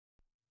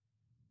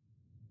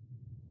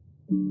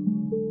Right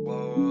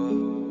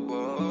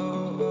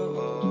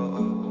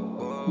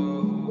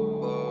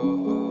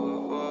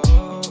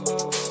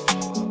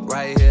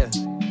here,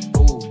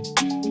 ooh,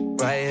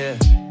 right here,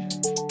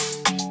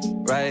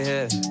 right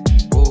here,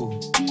 ooh,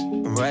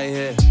 I'm right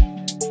here.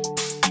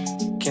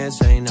 Can't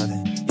say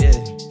nothing, yeah,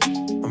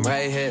 I'm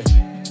right here.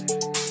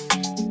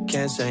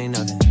 Can't say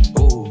nothing,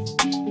 ooh,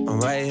 I'm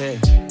right here,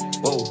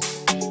 ooh,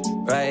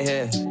 right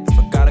here. If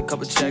I got a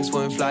couple checks,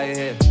 wouldn't fly it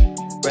here.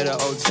 Read an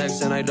old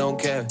text and I don't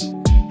care.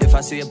 If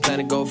I see a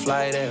planet, go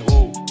fly there,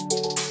 ooh,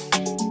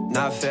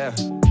 not fair.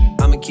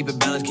 I'ma keep it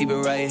balanced, keep it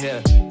right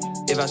here.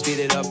 If I speed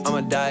it up,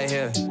 I'ma die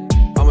here.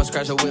 I'ma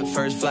scratch a whip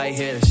first, flight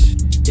hits,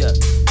 yeah.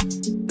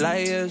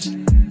 Light years,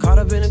 caught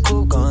up in a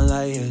coupe, gone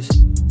light years.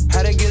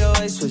 Had to get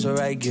away, switch a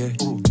right gear,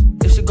 ooh.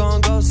 If she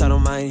gon' ghost, I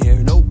don't mind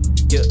here, nope,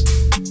 yeah.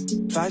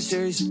 5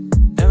 series,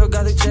 never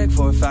got the check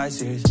for 5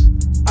 series.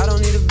 I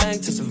don't need a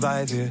bank to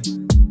survive here.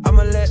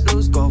 I'ma let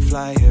loose, go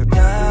fly here,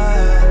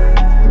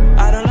 yeah.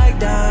 I don't like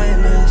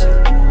diamonds,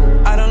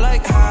 I don't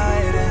like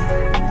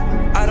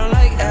hiding. I don't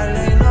like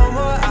LA no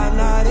more, I'm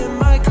not in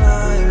my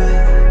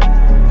climate.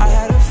 I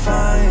had to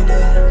find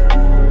it,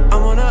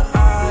 I'm on an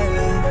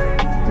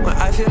island. When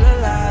I feel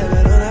alive,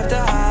 I don't have to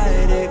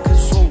hide it.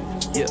 Cause, ooh,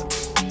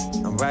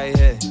 yeah, I'm right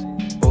here,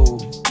 ooh,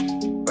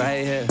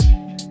 right here,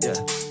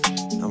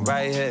 yeah. I'm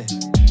right here,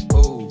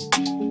 ooh,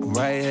 I'm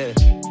right here.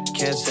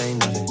 Can't say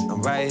nothing,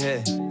 I'm right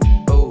here,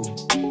 ooh,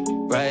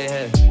 right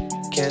here.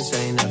 Can't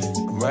say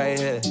nothing, I'm right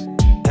here,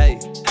 hey,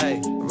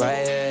 hey,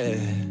 right here.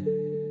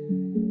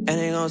 And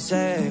they gon'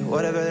 say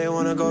whatever they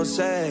wanna go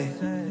say,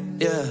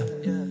 yeah.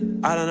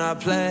 I do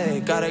not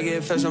play, gotta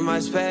get fresh on my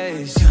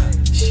space, yeah.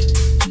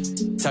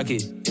 Tuck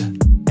it, yeah.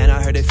 And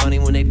I heard they funny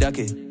when they duck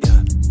it,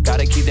 yeah.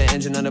 Gotta keep the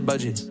engine under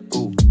budget,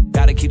 ooh.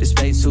 Gotta keep the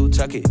space too,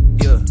 tuck it,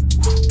 yeah.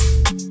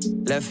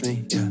 Left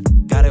me, yeah.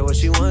 Got it what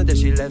she wanted, that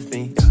she left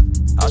me, yeah.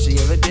 All she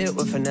ever did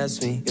was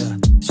finesse me, yeah.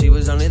 She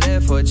was only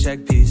there for a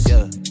check piece,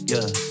 yeah,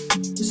 yeah.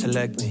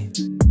 Select me,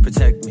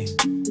 protect me,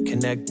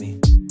 connect me,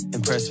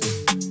 impress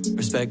me,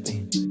 respect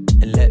me,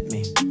 and let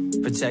me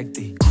protect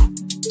thee.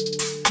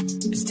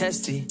 It's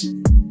testy.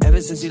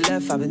 Ever since you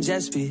left, I've been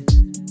jet speed.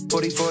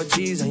 44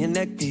 G's on your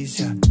neck piece,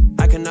 yeah.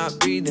 I cannot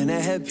breathe in a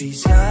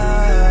headpiece,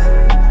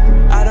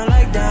 yeah. I don't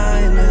like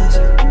diamonds,